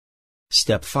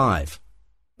Step 5.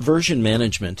 Version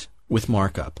Management with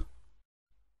Markup.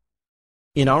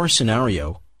 In our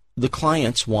scenario, the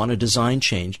clients want a design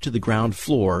change to the ground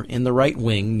floor in the right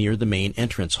wing near the main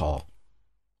entrance hall.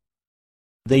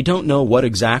 They don't know what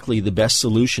exactly the best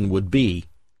solution would be,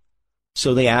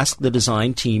 so they ask the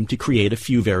design team to create a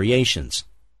few variations.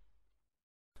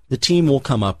 The team will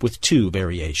come up with 2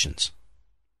 variations.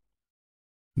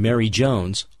 Mary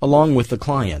Jones, along with the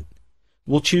client,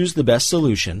 will choose the best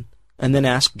solution and then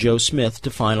ask Joe Smith to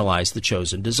finalize the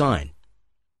chosen design.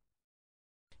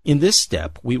 In this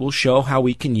step, we will show how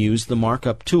we can use the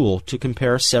Markup tool to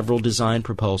compare several design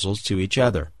proposals to each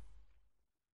other.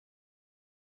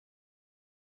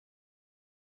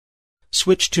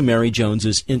 Switch to Mary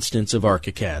Jones's instance of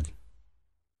ArchiCAD.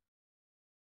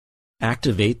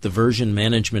 Activate the Version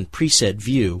Management Preset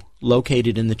view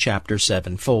located in the Chapter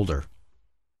 7 folder.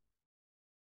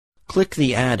 Click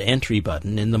the Add Entry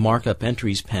button in the Markup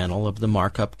Entries panel of the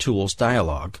Markup Tools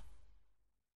dialog.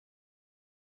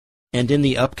 And in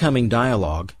the upcoming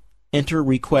dialog, enter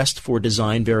Request for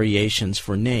Design Variations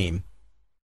for Name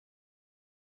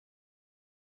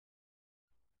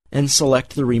and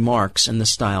select the Remarks in the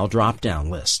Style drop-down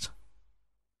list.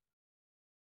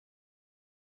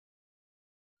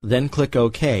 Then click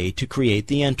OK to create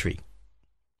the entry.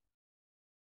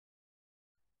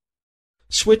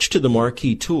 Switch to the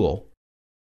Marquee tool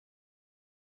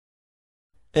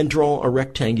and draw a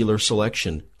rectangular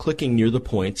selection, clicking near the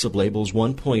points of labels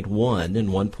 1.1 and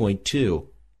 1.2,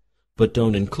 but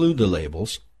don't include the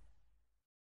labels.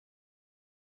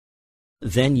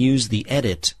 Then use the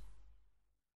Edit,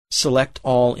 Select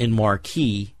All in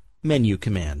Marquee menu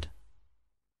command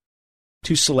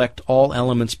to select all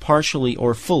elements partially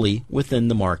or fully within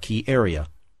the marquee area.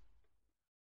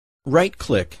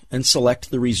 Right-click and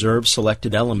select the Reserve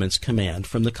Selected Elements command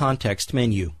from the context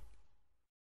menu.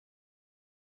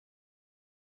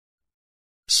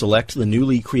 Select the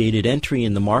newly created entry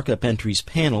in the Markup Entries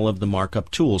panel of the Markup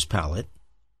Tools palette,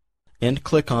 and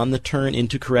click on the Turn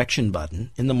into Correction button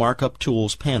in the Markup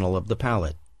Tools panel of the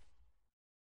palette.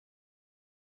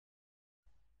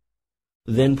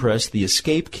 Then press the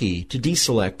Escape key to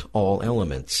deselect all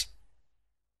elements.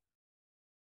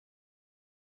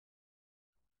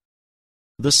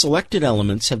 The selected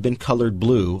elements have been colored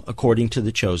blue according to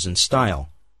the chosen style.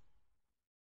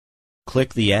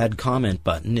 Click the Add Comment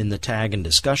button in the Tag and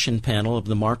Discussion panel of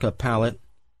the Markup palette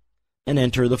and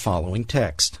enter the following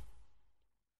text.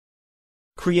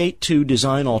 Create 2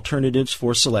 design alternatives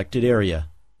for selected area.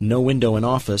 No window in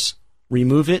office.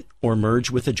 Remove it or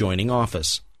merge with adjoining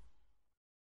office.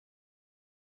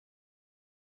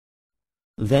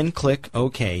 Then click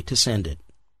OK to send it.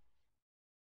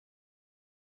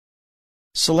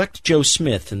 Select Joe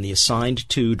Smith in the Assigned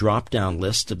To drop-down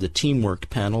list of the Teamwork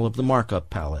panel of the Markup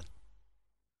palette.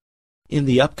 In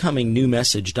the upcoming New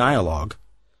Message dialog,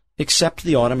 accept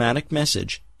the automatic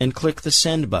message and click the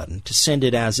Send button to send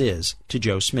it as is to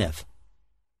Joe Smith.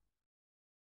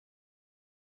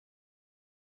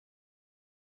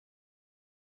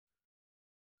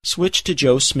 Switch to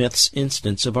Joe Smith's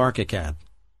instance of ArchiCAD.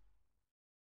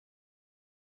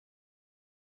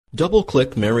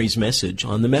 Double-click Mary's message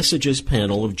on the Messages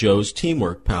panel of Joe's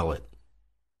Teamwork palette.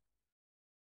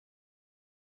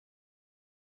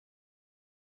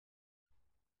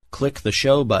 Click the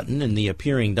Show button in the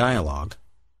appearing dialog.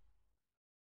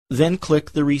 Then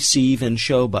click the Receive and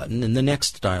Show button in the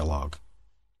next dialog.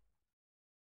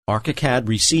 ArchiCAD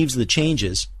receives the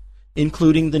changes,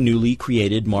 including the newly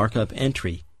created markup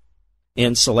entry,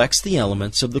 and selects the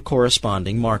elements of the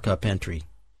corresponding markup entry.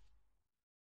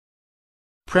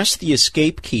 Press the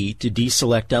Escape key to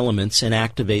deselect elements and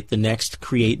activate the next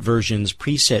Create Versions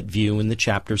preset view in the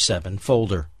Chapter 7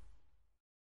 folder.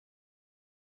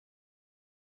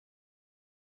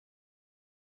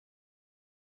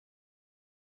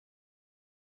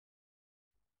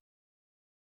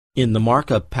 In the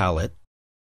Markup palette,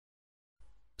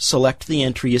 select the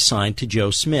entry assigned to Joe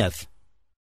Smith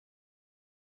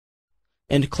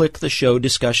and click the Show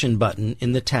Discussion button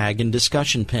in the Tag and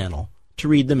Discussion panel to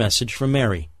read the message from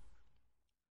Mary.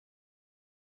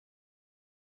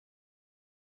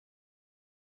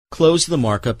 Close the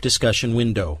Markup discussion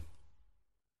window.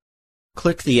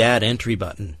 Click the Add Entry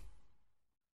button.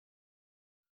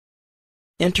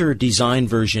 Enter Design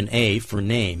Version A for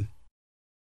name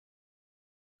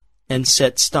and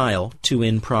set Style to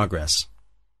In Progress.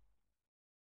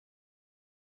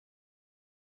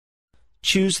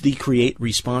 Choose the Create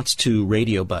Response to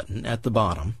Radio button at the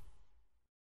bottom.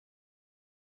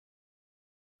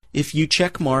 If you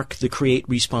checkmark the Create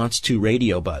Response to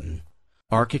Radio button,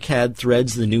 ArchiCAD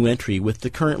threads the new entry with the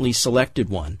currently selected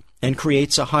one and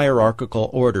creates a hierarchical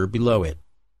order below it.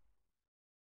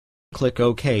 Click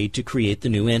OK to create the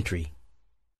new entry.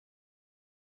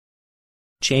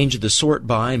 Change the Sort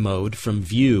By mode from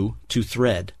View to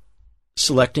Thread,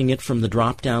 selecting it from the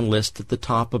drop-down list at the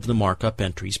top of the Markup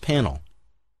Entries panel.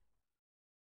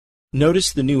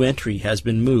 Notice the new entry has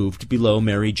been moved below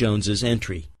Mary Jones's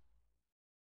entry.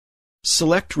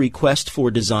 Select Request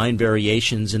for Design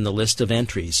Variations in the list of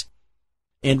entries,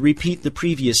 and repeat the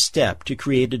previous step to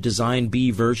create a Design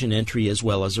B version entry as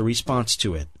well as a response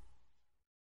to it.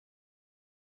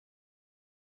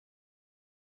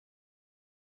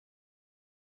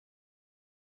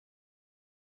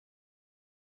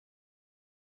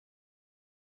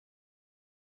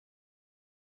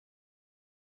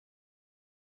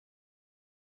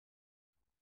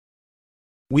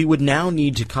 We would now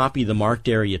need to copy the marked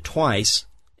area twice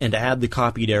and add the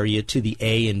copied area to the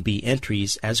A and B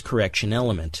entries as correction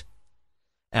element.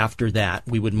 After that,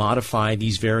 we would modify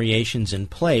these variations in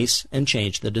place and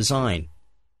change the design.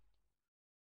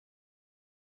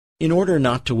 In order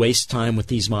not to waste time with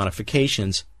these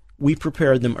modifications, we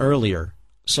prepared them earlier,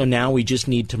 so now we just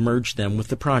need to merge them with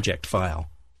the project file.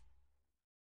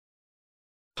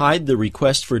 Hide the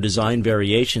Request for Design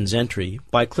Variations entry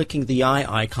by clicking the eye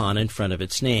icon in front of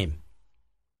its name.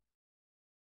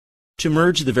 To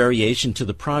merge the variation to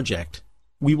the project,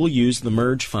 we will use the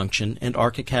Merge function and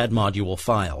ArchiCAD module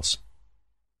files.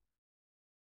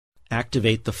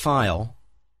 Activate the File,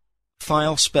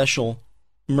 File Special,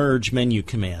 Merge menu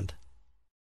command,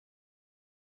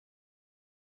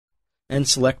 and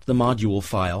select the module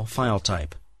file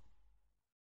type.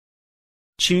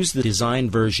 Choose the design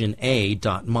version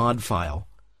A.mod file,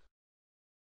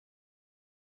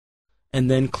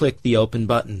 and then click the Open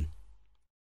button.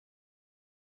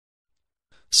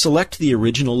 Select the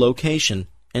original location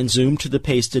and zoom to the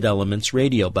Pasted Elements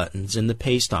radio buttons in the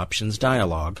Paste Options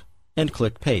dialog, and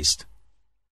click Paste.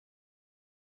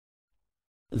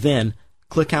 Then,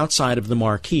 click outside of the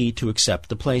marquee to accept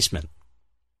the placement.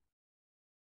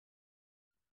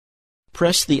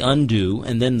 Press the Undo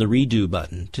and then the Redo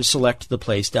button to select the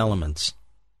placed elements.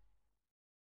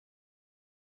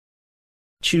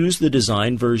 Choose the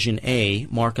Design Version A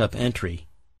markup entry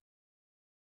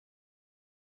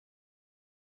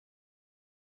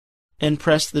and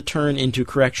press the Turn into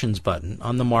Corrections button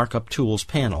on the Markup Tools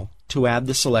panel to add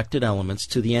the selected elements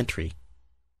to the entry,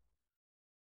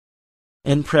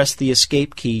 and press the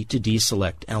Escape key to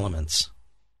deselect elements.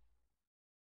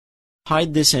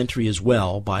 Hide this entry as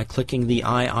well by clicking the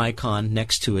eye icon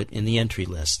next to it in the entry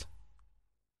list.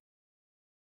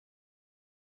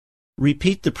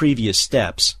 Repeat the previous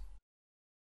steps.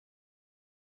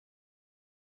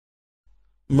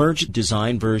 Merge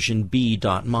Design Version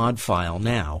B.mod file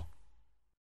now.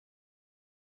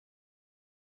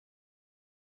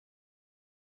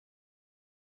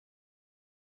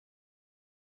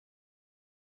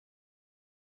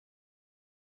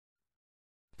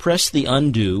 Press the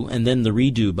Undo and then the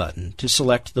Redo button to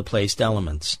select the placed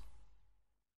elements,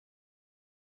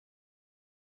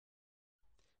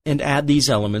 and add these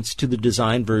elements to the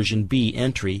Design Version B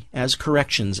entry as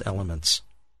corrections elements.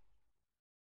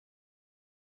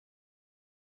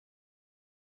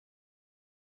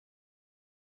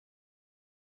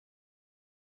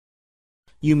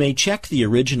 You may check the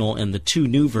original and the two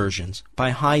new versions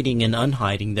by hiding and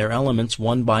unhiding their elements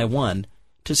one by one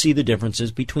to see the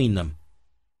differences between them.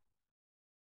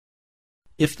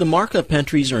 If the markup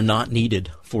entries are not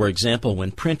needed, for example when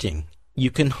printing,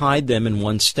 you can hide them in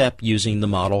one step using the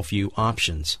Model View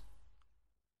options.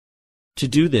 To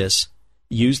do this,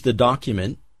 use the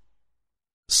Document,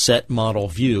 Set Model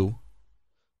View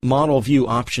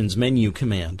Options menu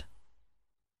command,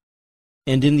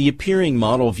 and in the appearing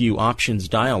Model View Options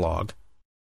dialog,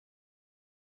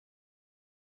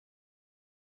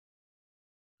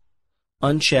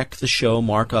 uncheck the Show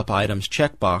Markup Items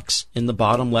checkbox in the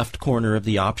bottom left corner of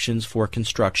the Options for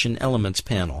Construction Elements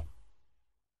panel.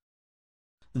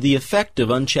 The effect of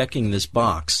unchecking this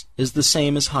box is the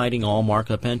same as hiding all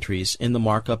markup entries in the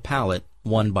markup palette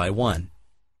one by one.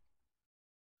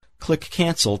 Click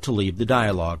Cancel to leave the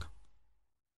dialog.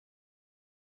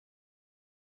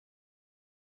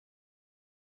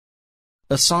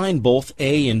 Assign both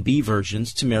A and B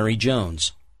versions to Mary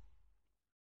Jones.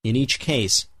 In each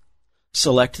case,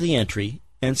 select the entry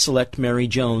and select Mary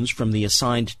Jones from the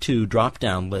Assigned To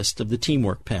drop-down list of the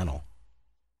Teamwork panel.